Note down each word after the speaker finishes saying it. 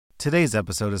Today's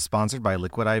episode is sponsored by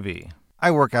Liquid IV. I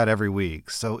work out every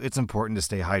week, so it's important to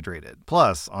stay hydrated.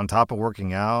 Plus, on top of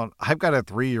working out, I've got a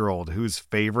 3-year-old whose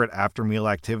favorite after-meal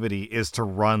activity is to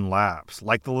run laps,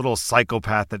 like the little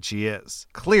psychopath that she is.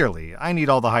 Clearly, I need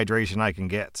all the hydration I can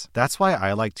get. That's why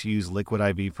I like to use Liquid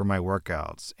IV for my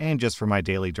workouts, and just for my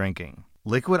daily drinking.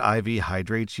 Liquid IV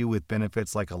hydrates you with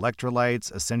benefits like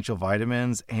electrolytes, essential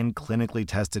vitamins, and clinically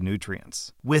tested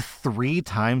nutrients. With 3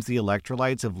 times the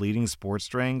electrolytes of leading sports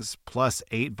drinks, plus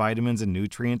 8 vitamins and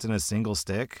nutrients in a single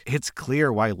stick, it's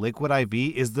clear why Liquid IV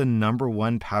is the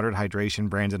 #1 powdered hydration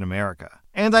brand in America.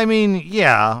 And I mean,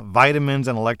 yeah, vitamins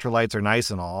and electrolytes are nice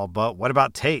and all, but what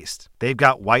about taste? They've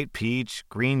got white peach,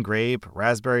 green grape,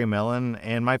 raspberry melon,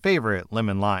 and my favorite,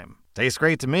 lemon lime. Tastes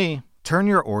great to me. Turn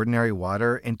your ordinary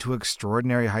water into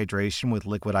extraordinary hydration with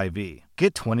Liquid IV.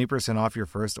 Get 20% off your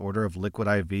first order of Liquid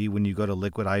IV when you go to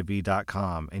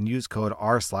liquidiv.com and use code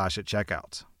R/ at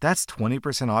checkout. That's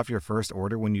 20% off your first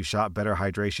order when you shop Better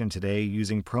Hydration today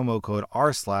using promo code R/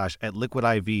 at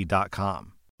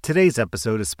liquidiv.com. Today's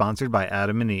episode is sponsored by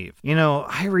Adam and Eve. You know,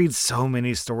 I read so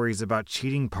many stories about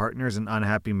cheating partners and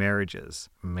unhappy marriages.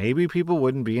 Maybe people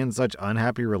wouldn't be in such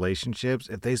unhappy relationships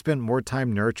if they spent more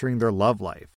time nurturing their love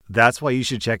life. That's why you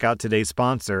should check out today's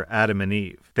sponsor, Adam and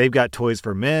Eve. They've got toys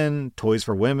for men, toys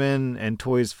for women, and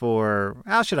toys for...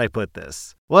 how should I put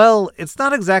this? Well, it's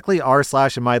not exactly r/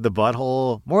 am I the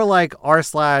butthole, more like r/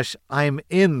 I'm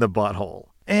in the butthole.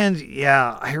 And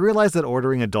yeah, I realize that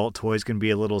ordering adult toys can be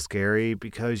a little scary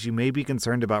because you may be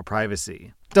concerned about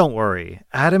privacy. Don't worry,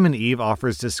 Adam and Eve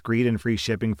offers discreet and free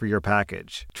shipping for your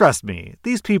package. Trust me,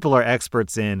 these people are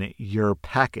experts in your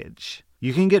package.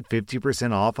 You can get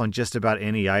 50% off on just about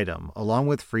any item, along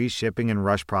with free shipping and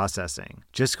rush processing.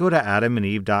 Just go to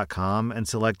adamandeve.com and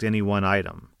select any one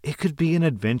item. It could be an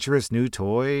adventurous new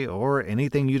toy or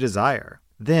anything you desire.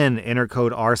 Then enter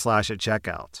code R/ at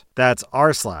checkout. That's R/,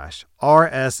 RSLASH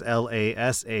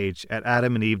at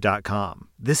adamandeve.com.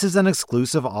 This is an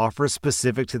exclusive offer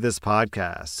specific to this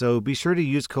podcast, so be sure to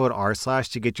use code R/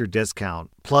 to get your discount,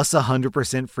 plus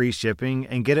 100% free shipping,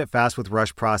 and get it fast with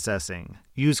rush processing.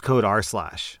 Use code R/.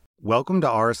 Welcome to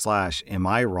R/ Am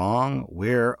I Wrong?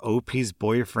 Where OP's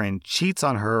boyfriend cheats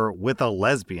on her with a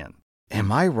lesbian.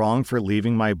 Am I wrong for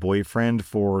leaving my boyfriend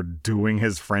for doing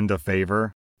his friend a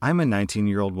favor? I'm a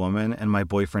 19-year-old woman and my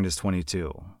boyfriend is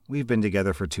 22. We've been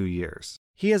together for 2 years.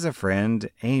 He has a friend,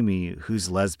 Amy,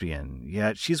 who's lesbian,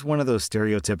 yet she's one of those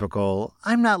stereotypical,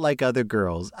 I'm not like other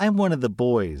girls, I'm one of the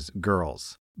boys,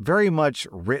 girls. Very much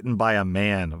written by a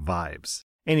man vibes.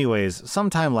 Anyways,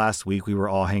 sometime last week we were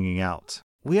all hanging out.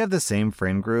 We have the same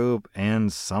friend group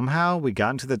and somehow we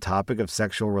got into the topic of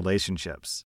sexual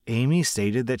relationships. Amy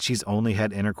stated that she's only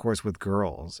had intercourse with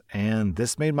girls, and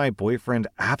this made my boyfriend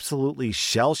absolutely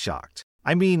shell-shocked.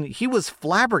 I mean, he was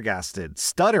flabbergasted,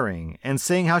 stuttering, and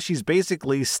saying how she's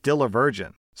basically still a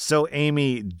virgin. So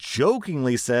Amy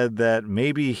jokingly said that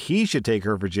maybe he should take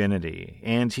her virginity,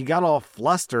 and he got all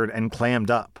flustered and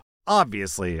clammed up.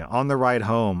 Obviously, on the ride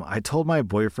home, I told my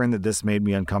boyfriend that this made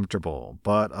me uncomfortable,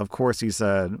 but of course he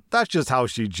said, that's just how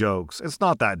she jokes, it's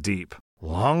not that deep.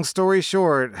 Long story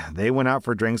short, they went out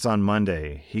for drinks on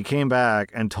Monday. He came back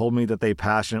and told me that they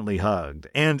passionately hugged.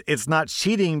 And it's not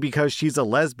cheating because she's a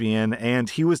lesbian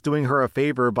and he was doing her a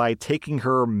favor by taking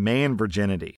her man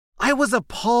virginity. I was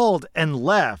appalled and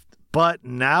left, but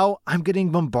now I'm getting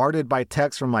bombarded by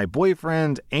texts from my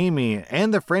boyfriend, Amy,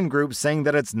 and the friend group saying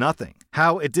that it's nothing,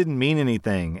 how it didn't mean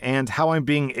anything, and how I'm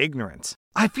being ignorant.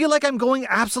 I feel like I'm going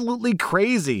absolutely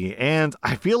crazy, and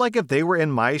I feel like if they were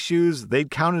in my shoes, they'd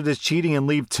count it as cheating and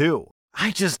leave too.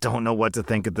 I just don't know what to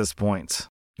think at this point.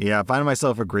 Yeah, I find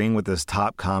myself agreeing with this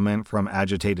top comment from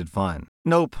Agitated Fun.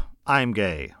 Nope, I'm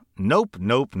gay. Nope,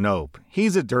 nope, nope.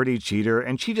 He's a dirty cheater,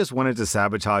 and she just wanted to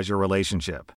sabotage your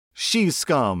relationship. She's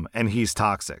scum, and he's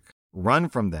toxic. Run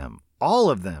from them. All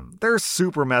of them. They're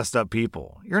super messed up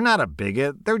people. You're not a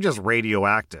bigot, they're just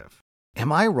radioactive. Am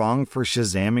I wrong for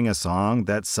Shazamming a song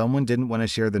that someone didn't want to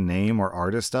share the name or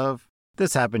artist of?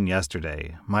 This happened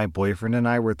yesterday. My boyfriend and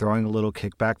I were throwing a little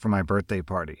kickback for my birthday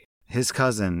party. His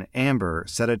cousin, Amber,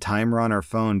 set a timer on her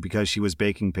phone because she was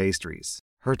baking pastries.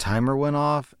 Her timer went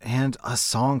off and a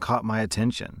song caught my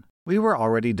attention. We were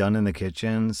already done in the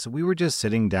kitchen, so we were just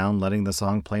sitting down letting the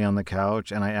song play on the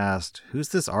couch, and I asked, who's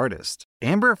this artist?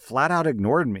 Amber flat out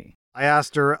ignored me. I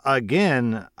asked her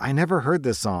again, I never heard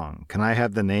this song. Can I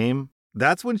have the name?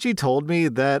 That's when she told me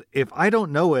that if I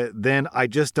don't know it, then I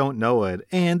just don't know it,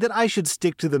 and that I should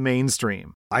stick to the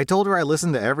mainstream. I told her I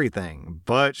listen to everything,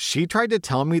 but she tried to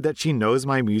tell me that she knows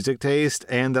my music taste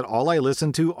and that all I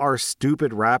listen to are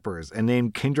stupid rappers and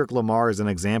named Kendrick Lamar as an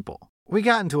example. We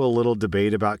got into a little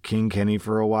debate about King Kenny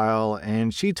for a while,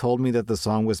 and she told me that the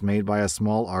song was made by a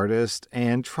small artist,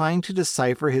 and trying to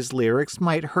decipher his lyrics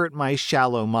might hurt my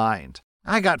shallow mind.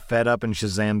 I got fed up and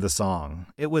Shazammed the song.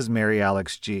 It was Mary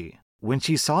Alex G. When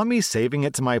she saw me saving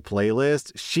it to my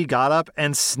playlist, she got up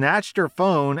and snatched her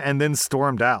phone and then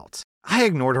stormed out. I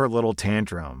ignored her little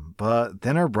tantrum, but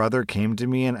then her brother came to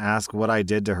me and asked what I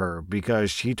did to her because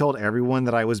she told everyone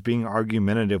that I was being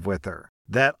argumentative with her,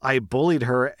 that I bullied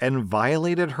her and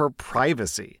violated her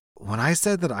privacy. When I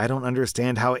said that I don't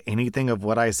understand how anything of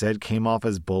what I said came off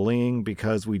as bullying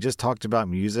because we just talked about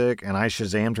music and I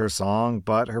Shazammed her song,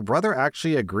 but her brother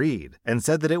actually agreed and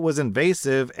said that it was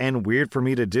invasive and weird for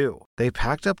me to do. They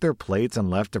packed up their plates and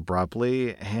left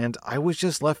abruptly, and I was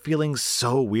just left feeling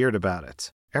so weird about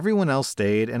it. Everyone else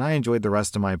stayed, and I enjoyed the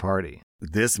rest of my party.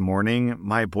 This morning,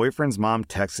 my boyfriend's mom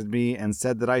texted me and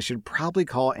said that I should probably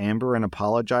call Amber and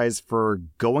apologize for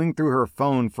going through her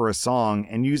phone for a song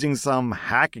and using some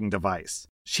hacking device.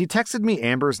 She texted me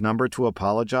Amber's number to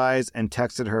apologize and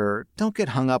texted her, "Don't get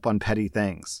hung up on petty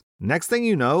things." Next thing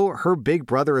you know, her big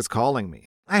brother is calling me.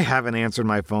 I haven't answered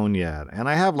my phone yet, and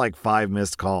I have like 5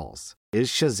 missed calls. Is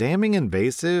Shazamming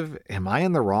invasive? Am I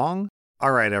in the wrong?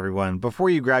 Alright everyone,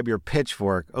 before you grab your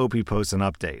pitchfork, OP posts an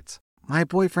update. My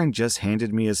boyfriend just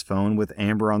handed me his phone with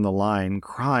Amber on the line,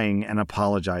 crying and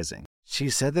apologizing.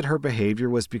 She said that her behavior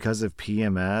was because of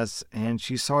PMS, and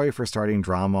she's sorry for starting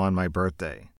drama on my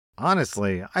birthday.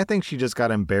 Honestly, I think she just got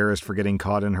embarrassed for getting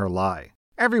caught in her lie.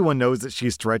 Everyone knows that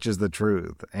she stretches the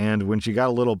truth, and when she got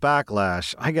a little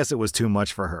backlash, I guess it was too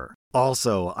much for her.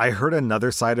 Also, I heard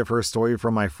another side of her story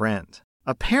from my friend.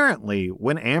 Apparently,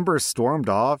 when Amber stormed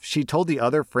off, she told the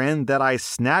other friend that I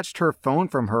snatched her phone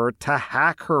from her to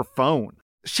hack her phone.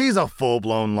 She's a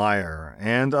full-blown liar,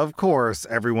 and of course,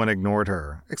 everyone ignored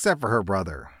her, except for her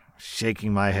brother.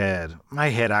 Shaking my head. My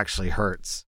head actually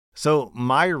hurts. So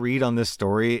my read on this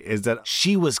story is that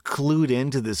she was clued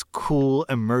into this cool,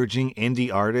 emerging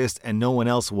indie artist and no one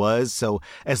else was, so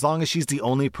as long as she's the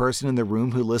only person in the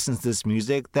room who listens to this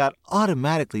music, that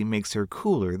automatically makes her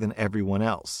cooler than everyone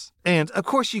else. And of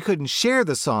course she couldn't share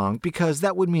the song because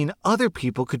that would mean other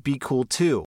people could be cool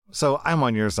too. So I'm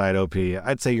on your side, OP.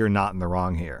 I'd say you're not in the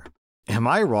wrong here. Am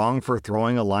I wrong for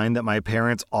throwing a line that my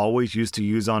parents always used to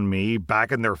use on me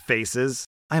back in their faces?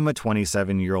 I'm a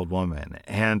 27-year-old woman,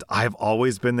 and I've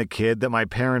always been the kid that my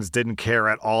parents didn't care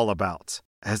at all about.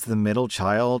 As the middle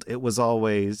child, it was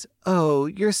always, "Oh,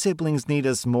 your siblings need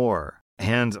us more."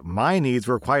 And my needs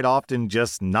were quite often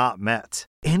just not met.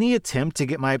 Any attempt to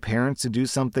get my parents to do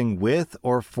something with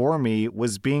or for me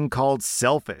was being called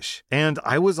selfish, and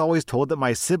I was always told that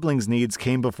my siblings' needs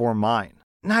came before mine.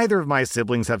 Neither of my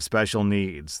siblings have special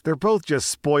needs. They're both just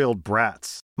spoiled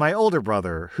brats. My older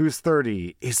brother, who's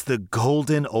 30, is the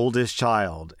golden oldest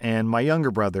child, and my younger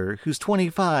brother, who's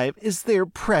 25, is their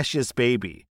precious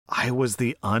baby. I was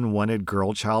the unwanted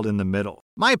girl child in the middle.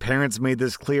 My parents made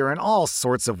this clear in all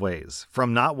sorts of ways,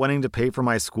 from not wanting to pay for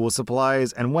my school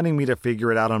supplies and wanting me to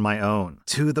figure it out on my own,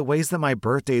 to the ways that my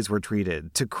birthdays were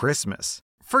treated, to Christmas.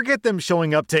 Forget them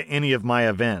showing up to any of my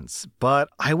events, but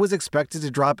I was expected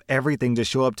to drop everything to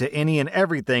show up to any and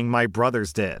everything my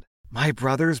brothers did. My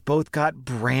brothers both got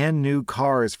brand new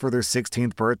cars for their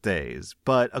 16th birthdays,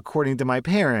 but according to my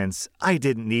parents, I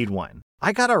didn't need one.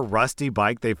 I got a rusty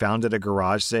bike they found at a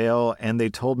garage sale, and they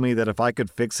told me that if I could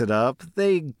fix it up,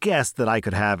 they guessed that I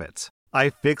could have it. I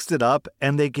fixed it up,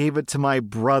 and they gave it to my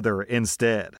brother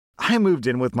instead. I moved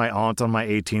in with my aunt on my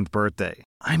 18th birthday.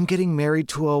 I'm getting married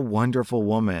to a wonderful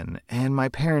woman, and my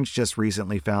parents just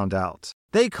recently found out.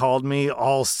 They called me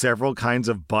all several kinds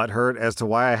of butthurt as to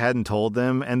why I hadn't told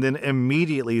them, and then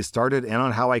immediately started in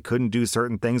on how I couldn't do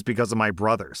certain things because of my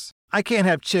brothers. I can't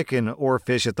have chicken or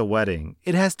fish at the wedding.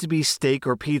 It has to be steak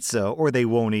or pizza, or they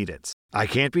won't eat it. I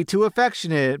can't be too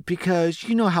affectionate because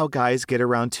you know how guys get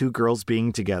around two girls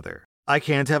being together. I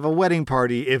can't have a wedding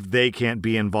party if they can't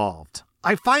be involved.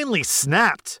 I finally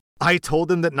snapped. I told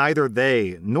them that neither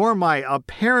they nor my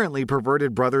apparently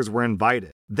perverted brothers were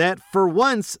invited. That for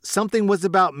once, something was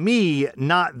about me,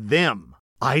 not them.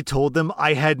 I told them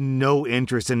I had no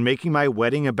interest in making my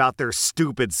wedding about their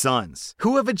stupid sons,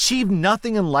 who have achieved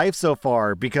nothing in life so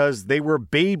far because they were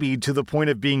babied to the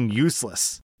point of being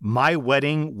useless. My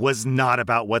wedding was not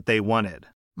about what they wanted.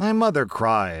 My mother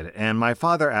cried, and my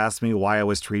father asked me why I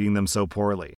was treating them so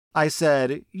poorly. I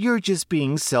said, "You're just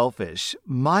being selfish.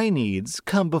 My needs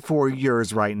come before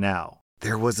yours right now."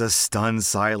 There was a stunned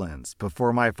silence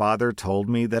before my father told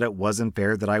me that it wasn't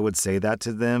fair that I would say that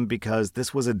to them because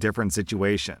this was a different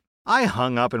situation. I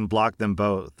hung up and blocked them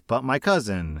both, but my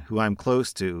cousin, who I'm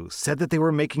close to, said that they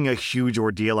were making a huge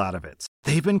ordeal out of it.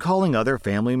 They've been calling other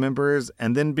family members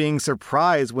and then being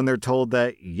surprised when they're told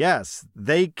that, yes,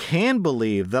 they can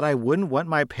believe that I wouldn't want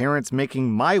my parents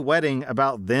making my wedding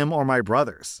about them or my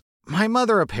brothers. My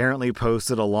mother apparently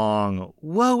posted a long,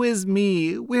 "Woe is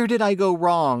me, where did I go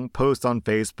wrong?" post on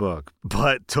Facebook,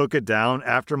 but took it down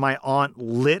after my aunt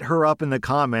lit her up in the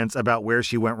comments about where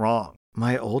she went wrong.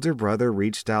 My older brother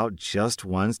reached out just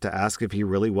once to ask if he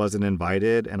really wasn't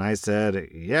invited, and I said,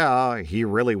 yeah, he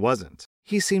really wasn't.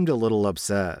 He seemed a little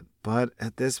upset, but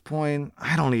at this point,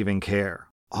 I don't even care.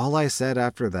 All I said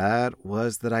after that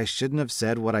was that I shouldn't have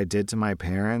said what I did to my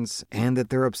parents and that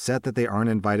they're upset that they aren't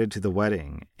invited to the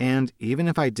wedding. And even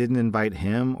if I didn't invite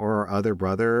him or our other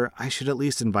brother, I should at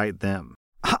least invite them.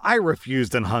 I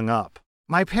refused and hung up.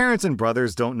 My parents and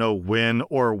brothers don't know when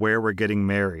or where we're getting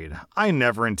married. I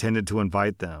never intended to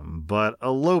invite them, but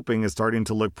eloping is starting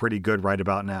to look pretty good right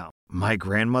about now. My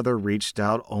grandmother reached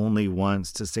out only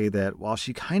once to say that while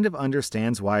she kind of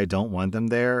understands why I don't want them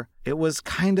there, it was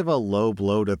kind of a low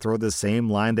blow to throw the same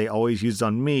line they always used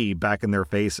on me back in their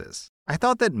faces. I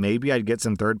thought that maybe I'd get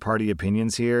some third-party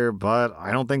opinions here, but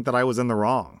I don't think that I was in the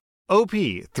wrong. OP,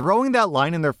 throwing that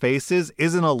line in their faces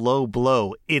isn't a low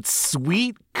blow, it's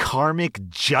sweet karmic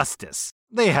justice.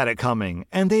 They had it coming,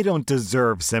 and they don't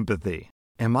deserve sympathy.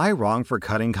 Am I wrong for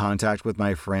cutting contact with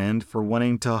my friend for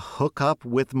wanting to hook up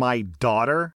with my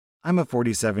daughter? I'm a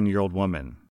 47-year-old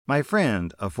woman. My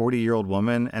friend, a 40-year-old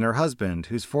woman, and her husband,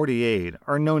 who's 48,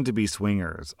 are known to be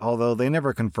swingers, although they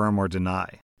never confirm or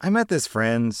deny. I met this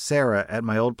friend, Sarah, at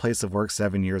my old place of work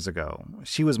 7 years ago.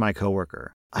 She was my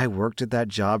coworker. I worked at that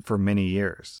job for many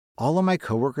years. All of my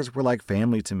coworkers were like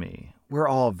family to me. We're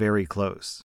all very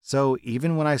close. So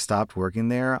even when I stopped working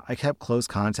there, I kept close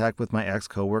contact with my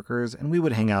ex-coworkers and we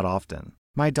would hang out often.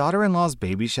 My daughter-in-law's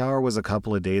baby shower was a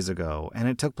couple of days ago and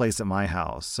it took place at my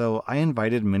house, so I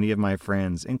invited many of my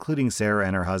friends, including Sarah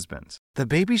and her husband. The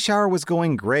baby shower was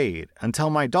going great until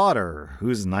my daughter,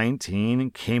 who's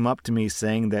 19, came up to me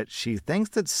saying that she thinks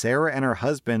that Sarah and her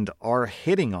husband are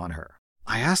hitting on her.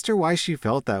 I asked her why she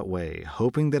felt that way,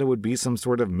 hoping that it would be some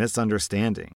sort of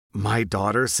misunderstanding. My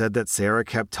daughter said that Sarah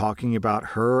kept talking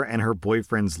about her and her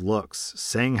boyfriend's looks,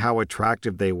 saying how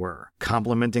attractive they were,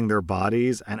 complimenting their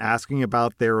bodies, and asking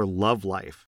about their love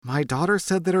life. My daughter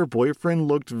said that her boyfriend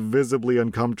looked visibly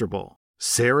uncomfortable.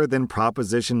 Sarah then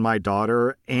propositioned my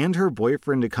daughter and her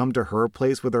boyfriend to come to her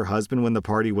place with her husband when the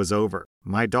party was over.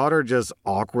 My daughter just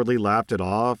awkwardly laughed it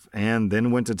off and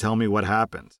then went to tell me what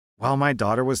happened. While my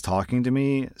daughter was talking to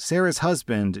me, Sarah's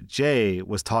husband, Jay,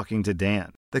 was talking to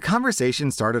Dan. The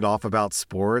conversation started off about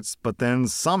sports, but then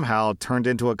somehow turned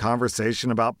into a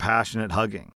conversation about passionate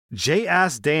hugging. Jay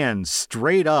asked Dan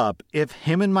straight up if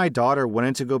him and my daughter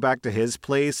wanted to go back to his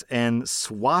place and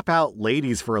swap out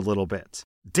ladies for a little bit.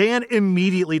 Dan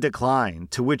immediately declined,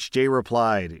 to which Jay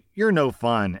replied, "You're no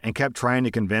fun," and kept trying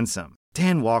to convince him.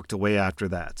 Dan walked away after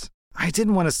that. I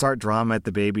didn't want to start drama at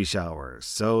the baby shower,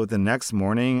 so the next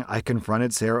morning I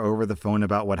confronted Sarah over the phone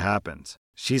about what happened.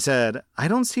 She said, "I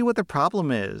don't see what the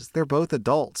problem is. They're both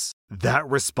adults." That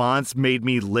response made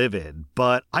me livid,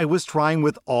 but I was trying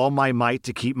with all my might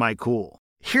to keep my cool.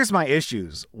 Here's my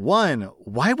issues. 1,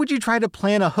 why would you try to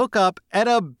plan a hookup at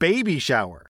a baby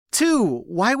shower? 2,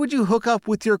 why would you hook up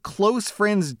with your close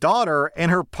friend's daughter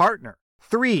and her partner?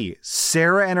 3,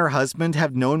 Sarah and her husband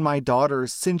have known my daughter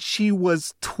since she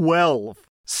was 12.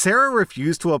 Sarah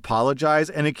refused to apologize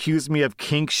and accused me of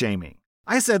kink shaming.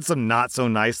 I said some not so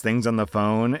nice things on the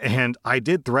phone, and I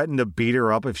did threaten to beat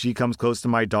her up if she comes close to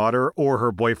my daughter or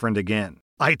her boyfriend again.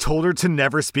 I told her to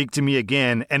never speak to me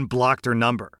again and blocked her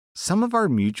number. Some of our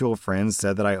mutual friends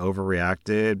said that I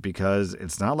overreacted because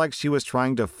it's not like she was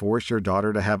trying to force your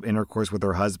daughter to have intercourse with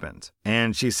her husband.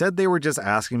 And she said they were just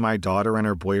asking my daughter and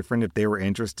her boyfriend if they were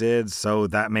interested, so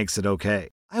that makes it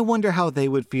okay. I wonder how they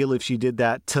would feel if she did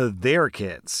that to their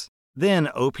kids. Then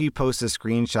OP posts a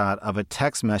screenshot of a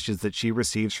text message that she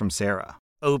receives from Sarah.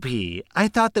 "OP, I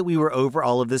thought that we were over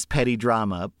all of this petty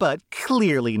drama, but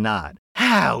clearly not.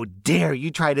 How dare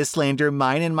you try to slander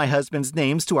mine and my husband's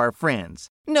names to our friends?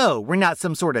 No, we're not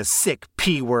some sort of sick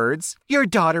P-words. Your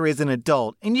daughter is an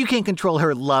adult, and you can't control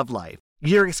her love life.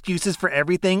 Your excuses for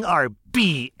everything are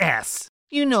BS.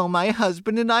 You know my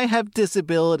husband and I have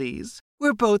disabilities.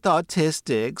 We're both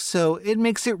autistic, so it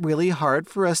makes it really hard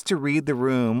for us to read the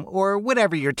room or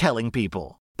whatever you're telling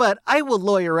people. But I will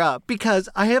lawyer up because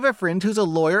I have a friend who's a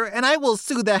lawyer and I will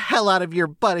sue the hell out of your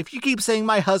butt if you keep saying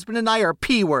my husband and I are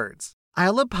P-words.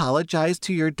 I'll apologize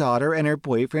to your daughter and her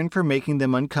boyfriend for making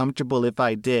them uncomfortable if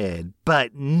I did,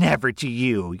 but never to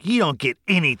you. You don't get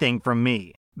anything from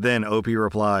me. Then OP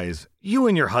replies, "You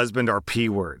and your husband are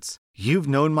P-words. You've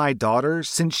known my daughter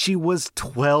since she was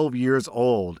 12 years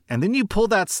old, and then you pull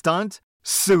that stunt?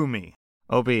 Sue me."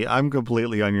 OP, I'm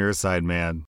completely on your side,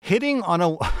 man. Hitting on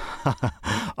a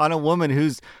on a woman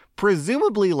who's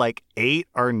presumably like 8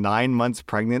 or 9 months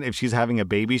pregnant if she's having a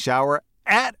baby shower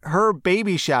at her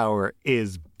baby shower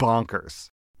is bonkers.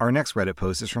 Our next Reddit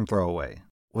post is from Throwaway.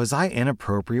 Was I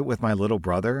inappropriate with my little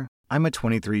brother? I'm a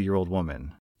 23-year-old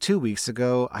woman. 2 weeks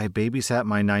ago, I babysat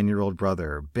my 9-year-old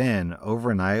brother, Ben,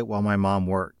 overnight while my mom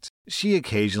worked. She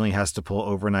occasionally has to pull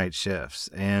overnight shifts,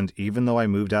 and even though I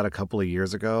moved out a couple of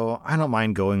years ago, I don't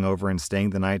mind going over and staying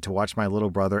the night to watch my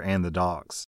little brother and the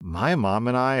dogs. My mom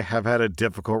and I have had a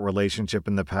difficult relationship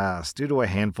in the past due to a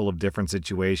handful of different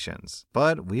situations,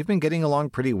 but we've been getting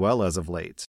along pretty well as of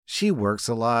late. She works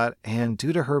a lot, and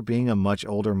due to her being a much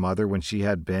older mother when she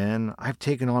had Ben, I've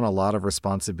taken on a lot of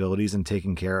responsibilities in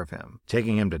taking care of him,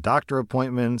 taking him to doctor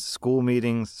appointments, school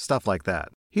meetings, stuff like that.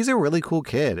 He's a really cool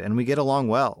kid, and we get along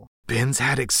well. Ben's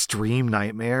had extreme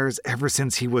nightmares ever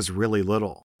since he was really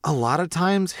little. A lot of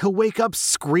times, he'll wake up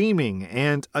screaming,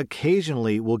 and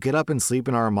occasionally we'll get up and sleep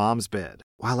in our mom's bed.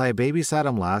 While I babysat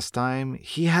him last time,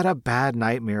 he had a bad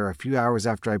nightmare a few hours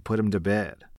after I put him to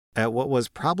bed. At what was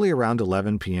probably around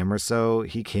 11 p.m. or so,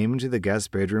 he came into the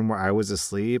guest bedroom where I was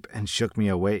asleep and shook me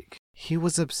awake. He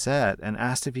was upset and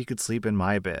asked if he could sleep in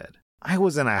my bed. I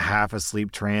was in a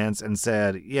half-asleep trance and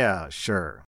said, "Yeah,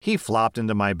 sure." He flopped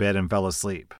into my bed and fell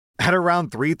asleep. At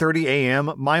around 3:30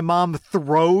 a.m., my mom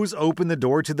throws open the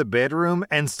door to the bedroom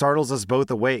and startles us both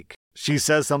awake. She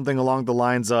says something along the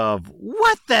lines of,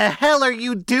 "What the hell are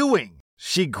you doing?"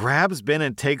 She grabs Ben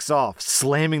and takes off,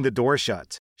 slamming the door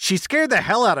shut. She scared the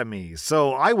hell out of me,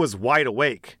 so I was wide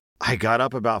awake. I got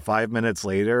up about 5 minutes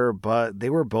later, but they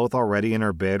were both already in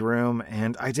her bedroom,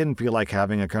 and I didn't feel like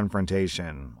having a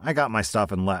confrontation. I got my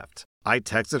stuff and left. I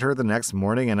texted her the next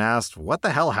morning and asked what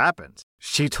the hell happened.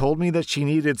 She told me that she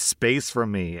needed space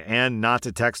from me and not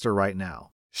to text her right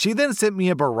now. She then sent me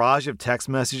a barrage of text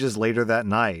messages later that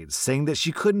night, saying that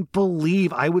she couldn't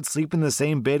believe I would sleep in the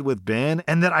same bed with Ben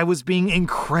and that I was being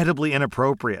incredibly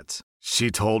inappropriate.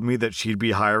 She told me that she'd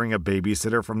be hiring a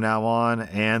babysitter from now on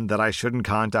and that I shouldn't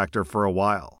contact her for a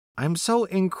while. I'm so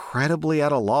incredibly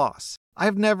at a loss.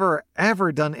 I've never,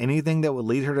 ever done anything that would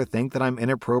lead her to think that I'm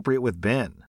inappropriate with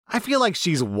Ben. I feel like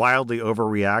she's wildly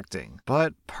overreacting,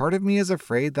 but part of me is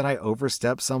afraid that I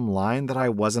overstepped some line that I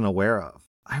wasn't aware of.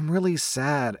 I'm really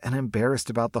sad and embarrassed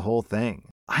about the whole thing.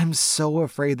 I'm so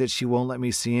afraid that she won't let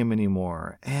me see him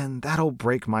anymore, and that'll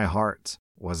break my heart.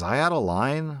 Was I out of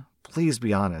line? Please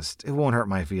be honest. It won't hurt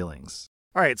my feelings.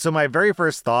 All right, so my very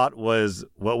first thought was,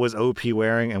 what was OP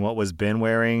wearing and what was Ben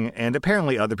wearing? And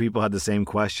apparently other people had the same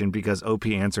question because OP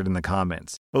answered in the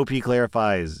comments. OP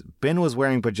clarifies, Ben was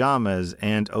wearing pajamas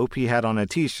and OP had on a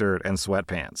t-shirt and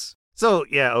sweatpants. So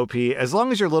yeah, OP, as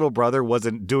long as your little brother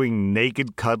wasn't doing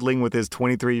naked cuddling with his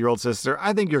 23-year-old sister,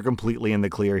 I think you're completely in the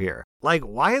clear here. Like,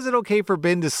 why is it okay for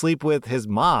Ben to sleep with his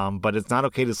mom, but it's not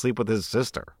okay to sleep with his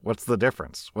sister? What's the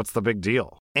difference? What's the big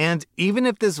deal? And even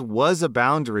if this was a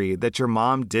boundary that your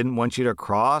mom didn't want you to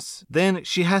cross, then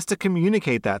she has to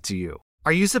communicate that to you.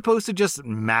 Are you supposed to just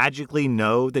magically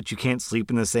know that you can't sleep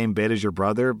in the same bed as your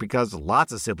brother because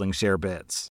lots of siblings share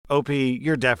beds? OP,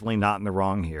 you're definitely not in the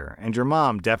wrong here, and your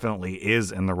mom definitely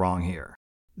is in the wrong here.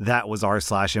 That was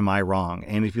r/Amiwrong,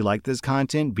 and if you like this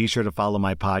content, be sure to follow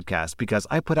my podcast because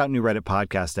I put out new Reddit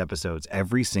podcast episodes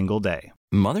every single day.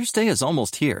 Mother's Day is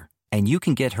almost here, and you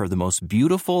can get her the most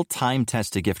beautiful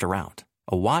time-tested gift around,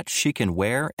 a watch she can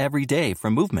wear every day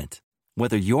from Movement.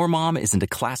 Whether your mom is into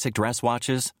classic dress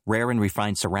watches, rare and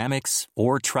refined ceramics,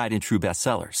 or tried-and-true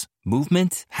bestsellers,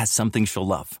 Movement has something she'll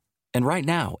love. And right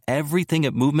now, everything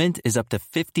at Movement is up to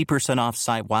 50% off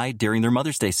site-wide during their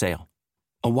Mother's Day sale.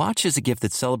 A watch is a gift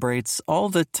that celebrates all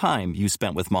the time you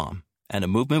spent with mom. And a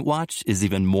Movement watch is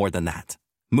even more than that.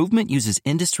 Movement uses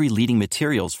industry-leading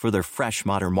materials for their fresh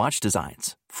modern watch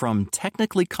designs, from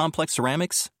technically complex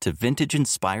ceramics to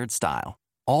vintage-inspired style.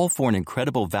 All for an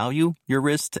incredible value your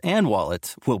wrist and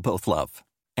wallet will both love.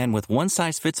 And with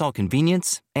one-size-fits-all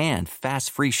convenience and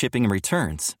fast free shipping and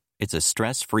returns, it's a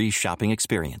stress-free shopping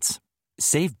experience.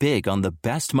 Save big on the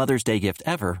best Mother's Day gift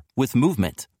ever with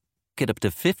Movement. Get up to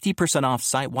 50% off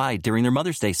site-wide during their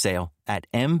Mother's Day sale at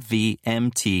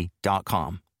MVMT.com.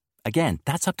 Again,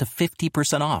 that's up to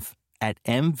 50% off at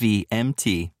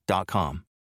MVMT.com.